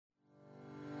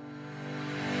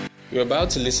You're about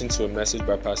to listen to a message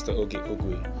by Pastor Oge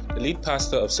Ogwe, the lead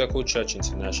pastor of Circle Church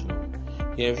International.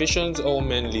 He envisions all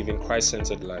men living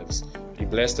Christ-centered lives. Be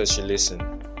blessed as you listen.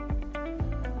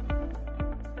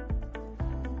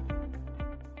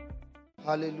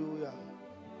 Hallelujah.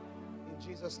 In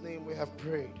Jesus' name we have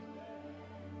prayed.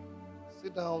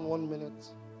 Sit down 1 minute.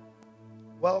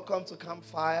 Welcome to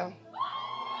Campfire.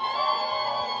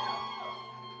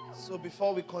 So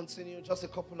before we continue, just a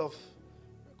couple of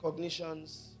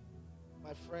recognitions.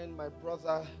 My friend, my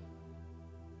brother,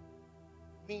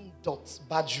 Min Dot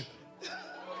Baju.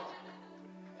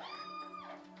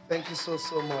 Thank you so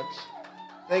much.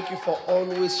 Thank you for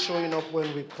always showing up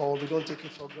when we call. We don't take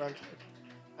it for granted.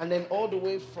 And then all the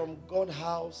way from God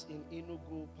House in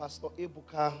Enugu, Pastor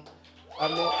Ebuka.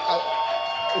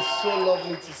 It's so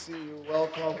lovely to see you.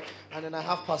 Welcome. And then I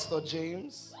have Pastor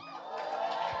James.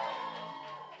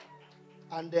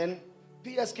 And then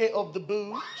PSK of the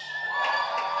Booth.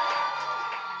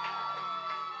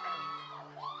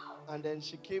 And then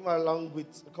she came along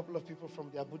with a couple of people from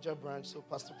the Abuja branch. So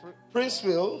Pastor Prince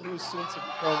Will, who is soon to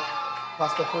become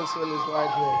Pastor Prince Will, is right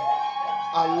here.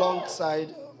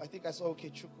 Alongside, I think I saw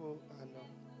Okechukwu. And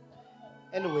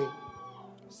anyway,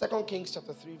 2 Kings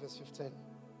chapter 3, verse 15.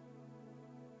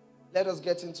 Let us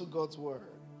get into God's word.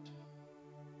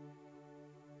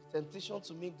 The temptation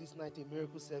to make this night a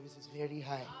miracle service is very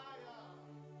high.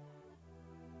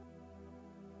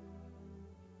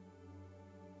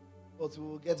 But we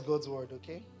will get God's word,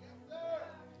 okay? Yes,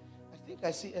 I think I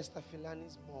see Esther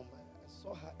Filani's mom. I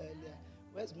saw her earlier.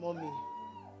 Where's mommy?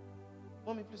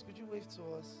 Mommy, please, could you wave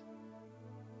to us?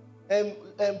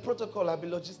 Protocol, I'll be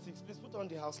logistics. Please put on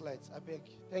the house lights. I beg.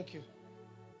 Thank you.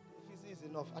 If easy is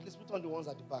enough, at least put on the ones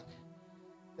at the back.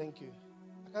 Thank you.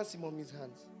 I can't see mommy's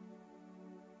hands.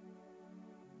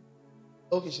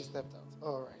 Okay, she stepped out.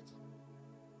 All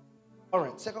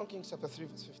right. 2 Kings chapter 3,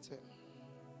 verse 15.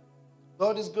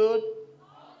 God is good.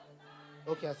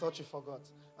 Okay, I thought you forgot.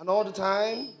 And all the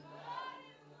time.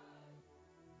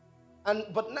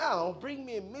 But now, bring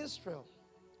me a minstrel.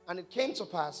 And it came to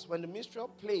pass, when the minstrel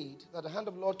played, that the hand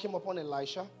of the Lord came upon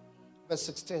Elisha. Verse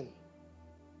 16.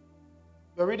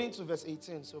 We're reading to verse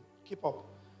 18, so keep up.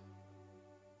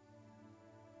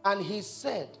 And he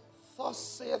said, thus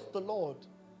saith the Lord,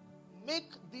 make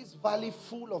this valley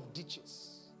full of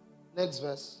ditches. Next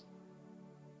verse.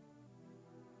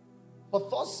 For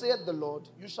thus saith the Lord,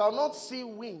 you shall not see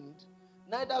wind,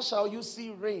 neither shall you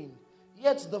see rain.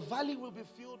 Yet the valley will be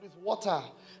filled with water,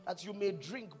 that you may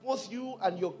drink, both you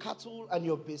and your cattle and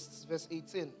your beasts. Verse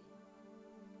 18.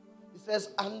 It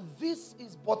says, and this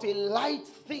is but a light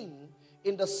thing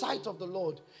in the sight of the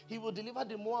Lord. He will deliver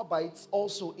the Moabites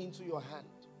also into your hand.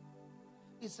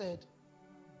 He said,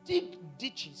 dig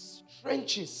ditches,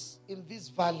 trenches in this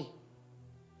valley.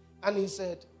 And he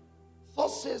said,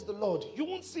 thus says the Lord, you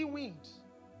won't see wind.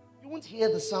 You won't hear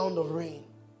the sound of rain.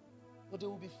 But they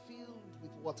will be filled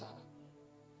with water.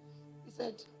 He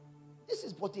said, this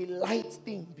is but a light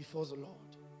thing before the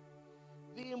Lord.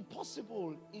 The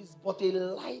impossible is but a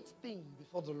light thing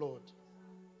before the Lord.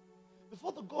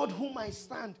 Before the God whom I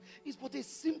stand is but a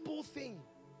simple thing.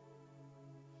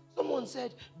 Someone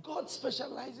said, God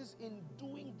specializes in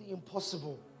doing the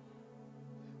impossible.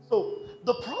 So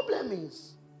the problem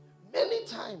is, many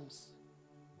times,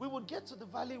 we would get to the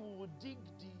valley, we would dig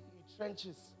the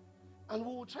trenches, and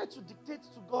we would try to dictate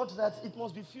to God that it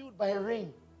must be filled by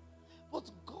rain. But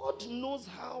God knows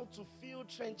how to fill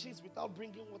trenches without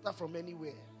bringing water from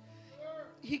anywhere.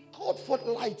 He called forth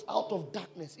light out of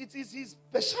darkness. It is his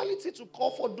specialty to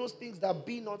call for those things that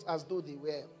be not as though they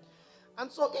were.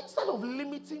 And so instead of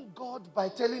limiting God by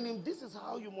telling him, this is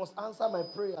how you must answer my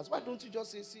prayers, why don't you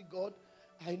just say, see, God,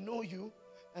 I know you.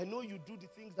 I know you do the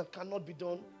things that cannot be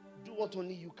done. Do what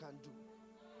only you can do.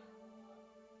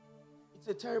 It's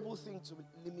a terrible thing to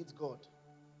limit God.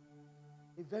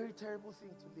 A very terrible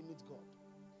thing to limit God.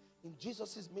 In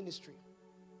Jesus' ministry,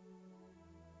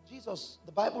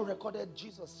 the Bible recorded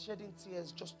Jesus shedding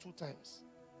tears just 2 times.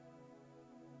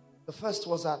 The first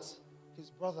was at his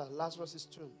brother Lazarus'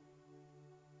 tomb.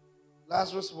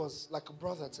 Lazarus was like a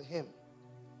brother to him.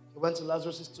 He went to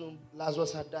Lazarus' tomb.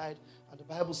 Lazarus had died. And the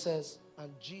Bible says,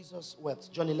 and Jesus wept.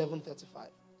 John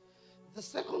 11:35. The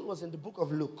second was in the book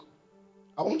of Luke.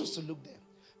 I want us to look there.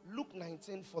 Luke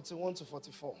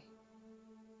 19:41-44.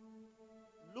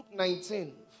 Luke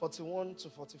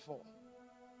 19:41-44.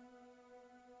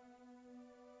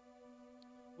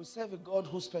 We serve a God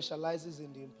who specializes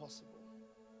in the impossible.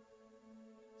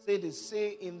 Say this.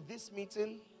 Say, in this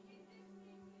meeting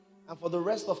and for the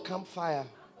rest of Campfire,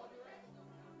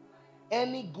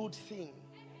 any good thing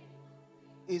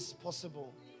is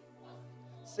possible.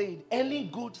 Say it. Any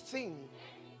good thing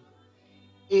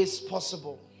is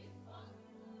possible.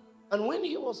 And when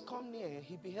he was come near,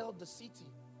 he beheld the city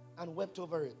and wept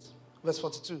over it. Verse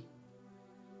 42.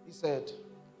 He said,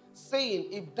 saying,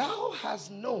 if thou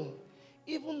hast known,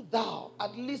 even thou,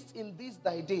 at least in this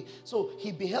thy day. So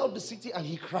he beheld the city and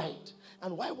he cried.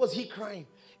 And why was he crying?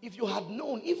 If you had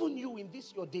known, even you in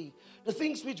this your day, the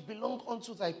things which belong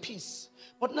unto thy peace,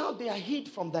 but now they are hid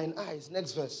from thine eyes.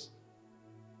 Next verse.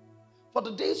 For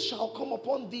the days shall come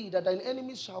upon thee that thine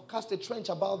enemies shall cast a trench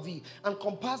about thee and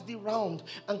compass thee round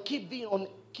and keep thee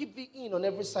in on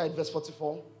every side. Verse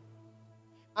 44.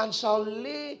 And shall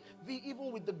lay thee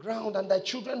even with the ground and thy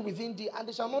children within thee, and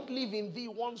they shall not leave in thee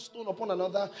one stone upon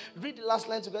another. Read the last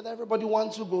line together. Everybody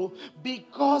wants to go.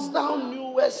 Because thou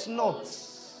knewest not.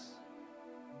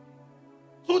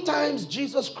 2 times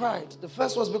Jesus cried. The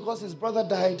first was because his brother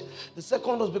died. The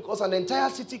second was because an entire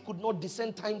city could not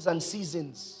discern times and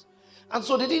seasons. And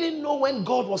so they didn't know when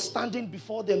God was standing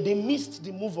before them. They missed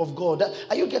the move of God.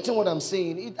 Are you getting what I'm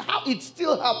saying? It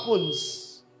still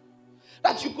happens.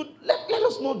 That you could, let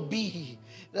us not be.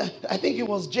 I think it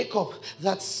was Jacob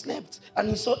that slept and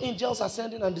he saw angels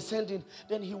ascending and descending.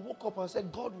 Then he woke up and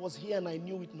said, God was here and I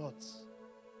knew it not.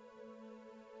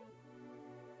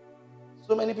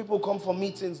 So many people come for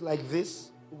meetings like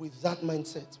this with that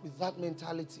mindset, with that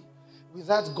mentality, with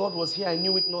that God was here, I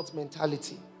knew it not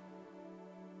mentality.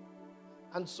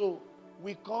 And so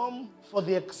we come for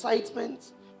the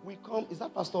excitement. We come, is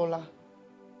that Pastor Ola?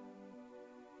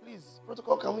 Please,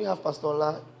 protocol, can we have Pastor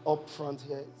Ola up front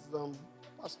here? It's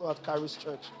pastor at Caris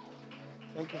Church.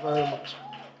 Thank you very much.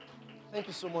 Thank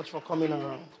you so much for coming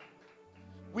around.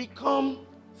 We come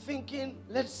thinking,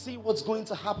 let's see what's going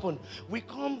to happen. We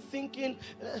come thinking,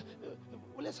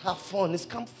 let's have fun. It's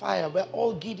campfire. We're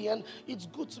all giddy and it's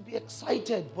good to be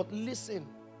excited. But listen,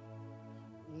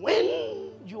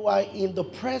 when you are in the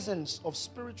presence of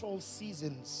spiritual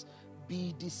seasons,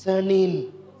 be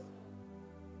discerning.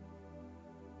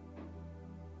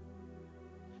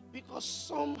 Because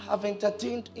some have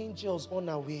entertained angels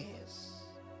unawares.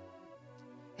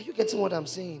 Are you getting what I'm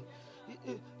saying?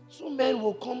 2 men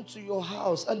will come to your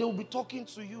house and they will be talking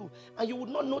to you, and you would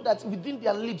not know that within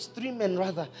their lips, 3 men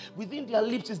rather, within their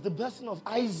lips is the blessing of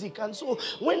Isaac. And so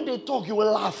when they talk, you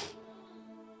will laugh.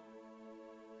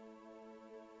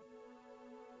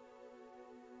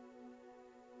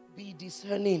 Be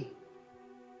discerning.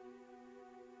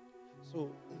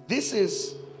 So this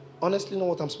is honestly not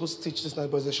what I'm supposed to teach this night,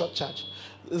 but it's a short charge.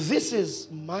 This is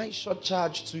my short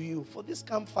charge to you for this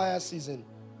campfire season.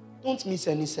 Don't miss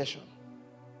any session.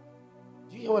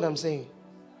 Do you hear what I'm saying?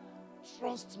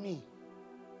 Trust me.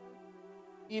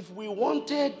 If we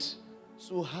wanted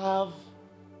to have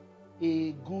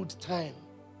a good time,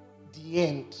 the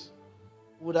end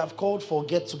would have called for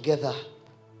get together.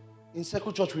 In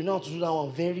Circle Church, we know how to do that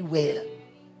one very well.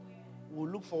 We'll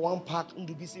look for one park,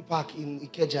 Ndubisi Park in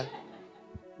Ikeja.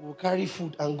 We'll carry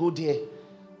food and go there.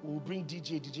 We'll bring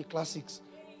DJ Classics,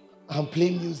 and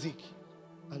play music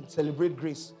and celebrate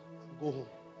grace and go home.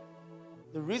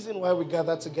 The reason why we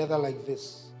gather together like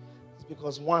this is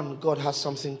because 1, God has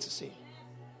something to say.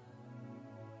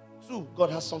 2, God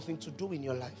has something to do in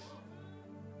your life.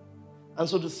 And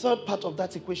so the third part of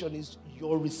that equation is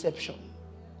your reception.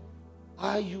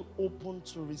 Are you open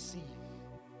to receive?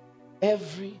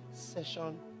 Every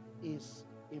session is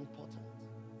important.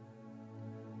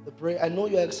 I know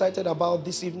you're excited about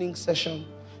this evening session.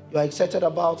 You're excited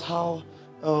about how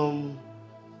some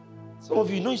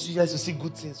of you know you guys to see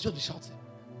good things. Just be shouting.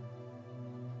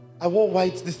 I won't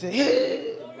white this thing.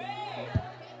 Hey!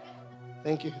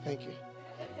 Thank you.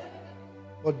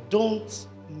 But don't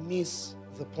miss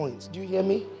the point. Do you hear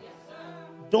me?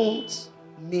 Don't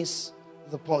miss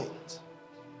the point.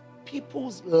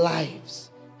 People's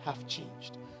lives have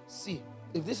changed. See,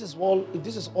 if this is all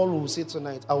we will say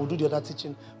tonight, I will do the other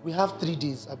teaching. We have 3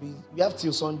 days. We have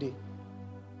till Sunday.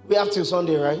 We have till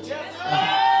Sunday, right?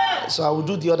 Yes, so I will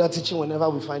do the other teaching whenever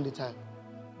we find the time.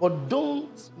 But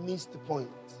don't miss the point.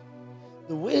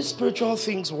 The way spiritual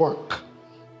things work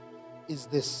is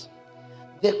this.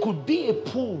 There could be a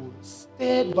pool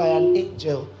stirred by an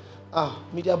angel.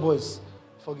 Media boys,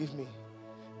 forgive me.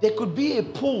 There could be a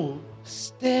pool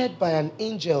stirred by an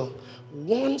angel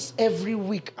once every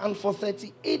week, and for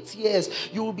 38 years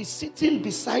you will be sitting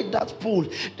beside that pool.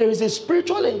 There is a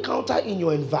spiritual encounter in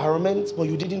your environment, but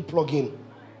you didn't plug in.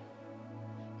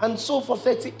 And so for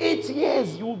 38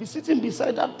 years you will be sitting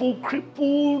beside that pool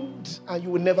crippled, and you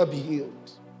will never be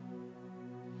healed.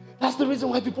 That's the reason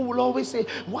why people will always say,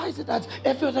 why is it that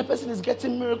every other person is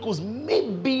getting miracles?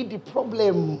 Maybe the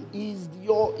problem is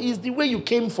the way you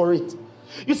came for it.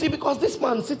 You see, because this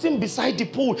man sitting beside the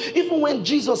pool, even when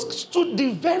Jesus stood,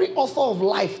 the very author of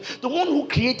life, the one who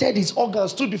created his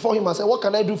organs, stood before him and said, what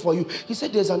can I do for you? He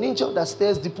said, there's an angel that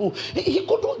stirs the pool. He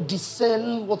couldn't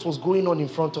discern what was going on in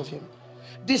front of him.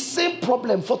 The same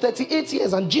problem for 38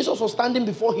 years, and Jesus was standing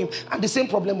before him, and the same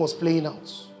problem was playing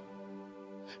out.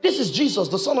 This is Jesus,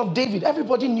 the son of David.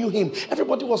 Everybody knew him.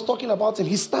 Everybody was talking about him.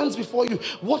 He stands before you.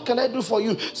 What can I do for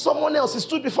you? Someone else, he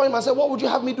stood before him and said, what would you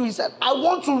have me do? He said, I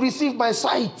want to receive my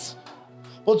sight.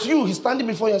 But you, he's standing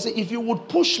before you and say, if you would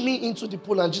push me into the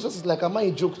pool. And Jesus is like, am I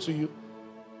a joke to you?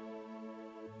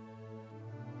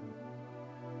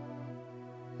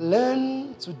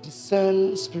 Learn to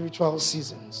discern spiritual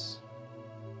seasons.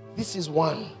 This is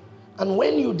one. And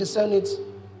when you discern it,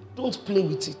 don't play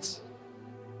with it.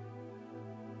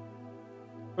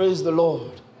 Praise the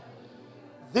Lord.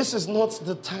 This is not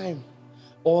the time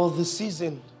or the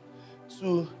season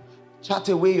to chat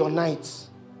away your nights.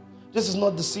 This is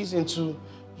not the season to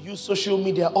use social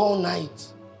media all night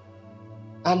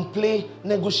and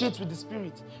negotiate with the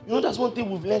Spirit. You know, that's one thing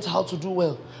we've learned how to do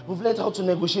well. We've learned how to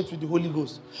negotiate with the Holy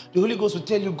Ghost. The Holy Ghost will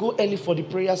tell you, go early for the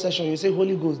prayer session. You say,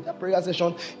 Holy Ghost, that prayer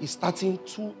session is starting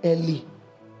too early.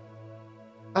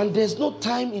 And there's no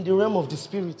time in the realm of the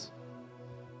Spirit.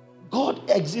 God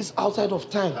exists outside of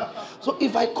time. So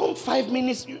if I come 5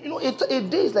 minutes, you know, a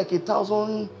day is like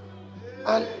 1,000.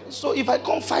 And so if I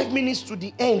come 5 minutes to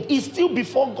the end, it's still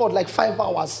before God like 5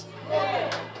 hours.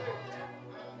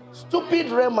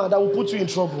 Stupid Rema that will put you in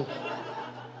trouble.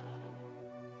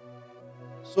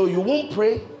 So you won't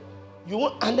pray. You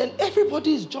won't, and then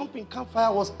everybody is jumping.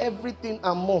 Campfire was everything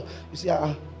and more. You see,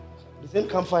 the same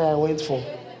campfire I went for.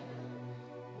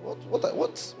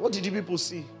 What did you people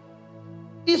see?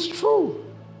 It's true.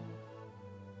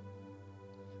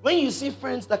 When you see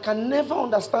friends that can never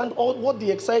understand what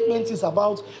the excitement is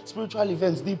about spiritual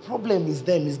events, the problem is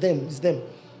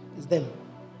them.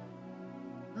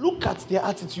 Look at their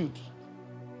attitude.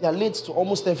 They are late to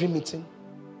almost every meeting.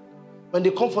 When they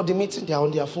come for the meeting, they are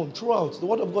on their phone. Throughout, the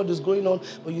word of God is going on,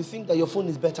 but you think that your phone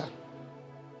is better.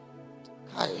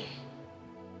 Hi.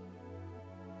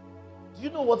 Do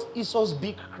you know what Esau's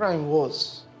big crime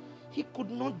was? He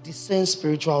could not discern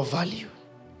spiritual value.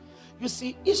 You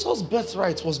see, Esau's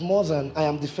birthright was more than I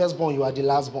am the firstborn, you are the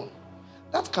lastborn.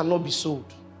 That cannot be sold.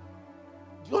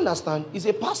 Do you understand? It's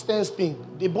a past tense thing.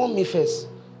 They born me first.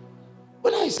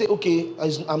 When I say, okay,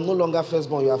 I'm no longer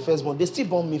firstborn, you are firstborn, they still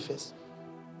born me first.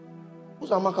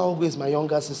 Uzamaka Ogwe is my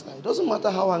younger sister. It doesn't matter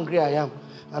how angry I am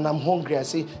and I'm hungry. I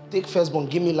say, take firstborn,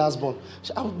 give me lastborn.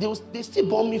 They still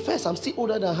born me first. I'm still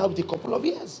older than her with a couple of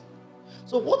years.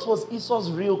 So what was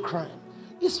Esau's real crime?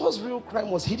 Esau's real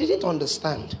crime was he didn't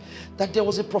understand that there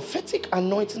was a prophetic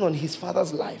anointing on his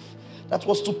father's life that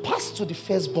was to pass to the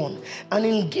firstborn. And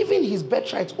in giving his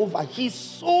birthright over, he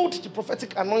sold the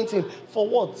prophetic anointing for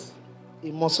what?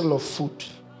 A morsel of food.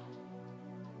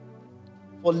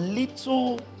 For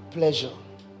little pleasure.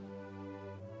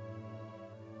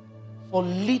 For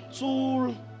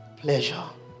little pleasure.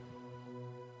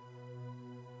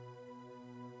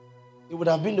 It would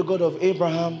have been the God of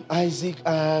Abraham, Isaac,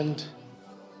 and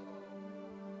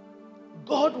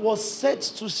God was set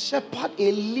to shepherd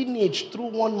a lineage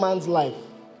through one man's life.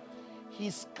 He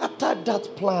scattered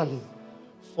that plan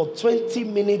for 20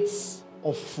 minutes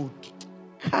of food.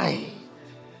 Kai.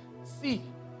 See,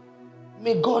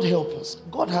 may God help us.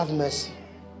 God have mercy.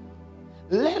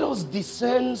 Let us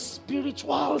discern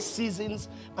spiritual seasons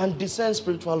and discern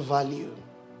spiritual value.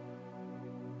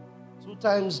 2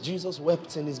 times Jesus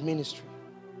wept in his ministry.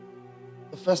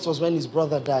 The first was when his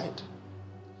brother died.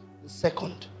 The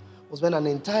second was when an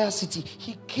entire city,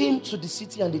 he came to the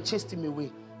city and they chased him away.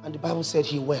 And the Bible said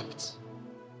he wept.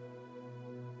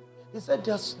 He said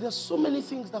there's so many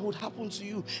things that would happen to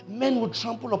you. Men would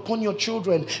trample upon your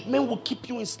children. Men would keep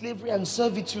you in slavery and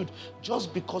servitude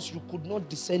just because you could not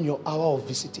discern your hour of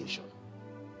visitation.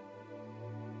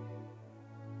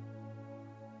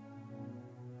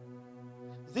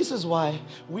 This is why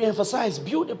we emphasize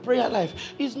build a prayer life.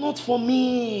 It's not for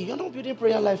me. You're not building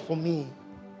prayer life for me.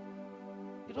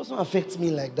 It doesn't affect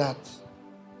me like that.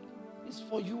 It's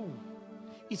for you.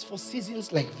 It's for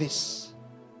seasons like this.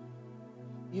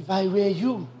 If I were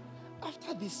you,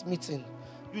 after this meeting,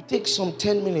 you take some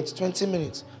 10 minutes, 20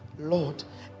 minutes. Lord,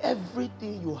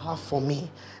 everything you have for me,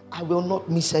 I will not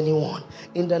miss anyone.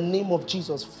 In the name of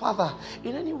Jesus. Father,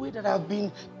 in any way that I've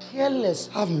been careless,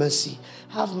 have mercy.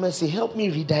 Have mercy. Help me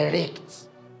redirect.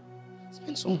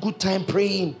 Spend some good time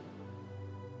praying.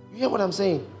 You hear what I'm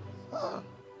saying?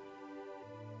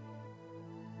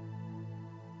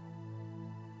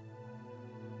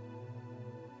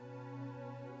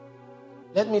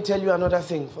 Let me tell you another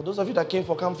thing. For those of you that came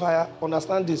for Campfire,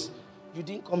 understand this. You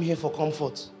didn't come here for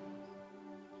comfort.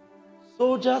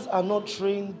 Soldiers are not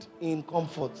trained in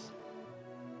comfort.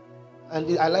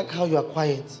 And I like how you are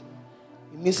quiet.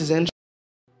 It means his entry.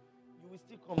 You will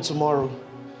still come tomorrow.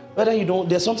 Whether you don't,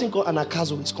 there's something called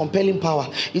anakazo. It's compelling power.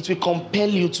 It will compel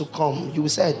you to come. You will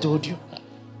say, I told you.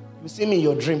 You will see me in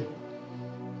your dream.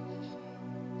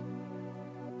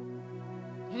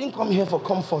 You didn't come here for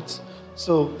comfort.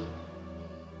 So,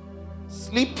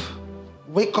 sleep,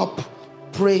 wake up,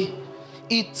 pray,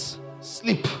 eat,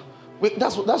 sleep. Wait,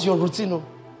 that's your routine. Oh.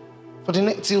 For the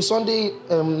next till Sunday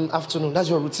afternoon, that's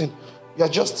your routine.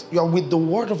 You are with the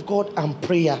word of God and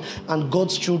prayer and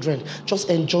God's children, just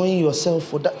enjoying yourself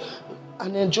for that.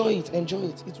 And enjoy it.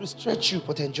 It will stretch you,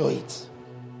 but enjoy it.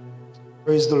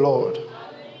 Praise the Lord.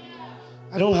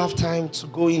 I don't have time to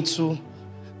go into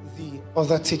the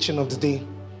other teaching of the day.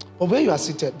 But where you are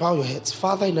seated, bow your heads.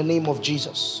 Father, in the name of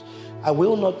Jesus, I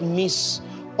will not miss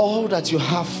all that you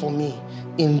have for me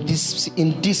in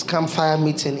this campfire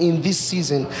meeting, in this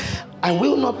season. I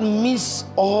will not miss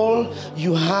all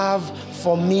you have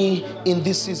for me in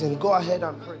this season. Go ahead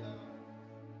and pray.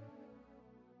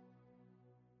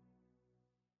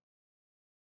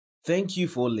 Thank you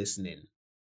for listening.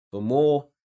 For more,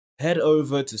 head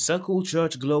over to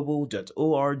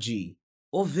circlechurchglobal.org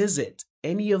or visit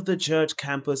any of the church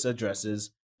campus addresses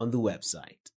on the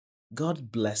website.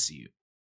 God bless you.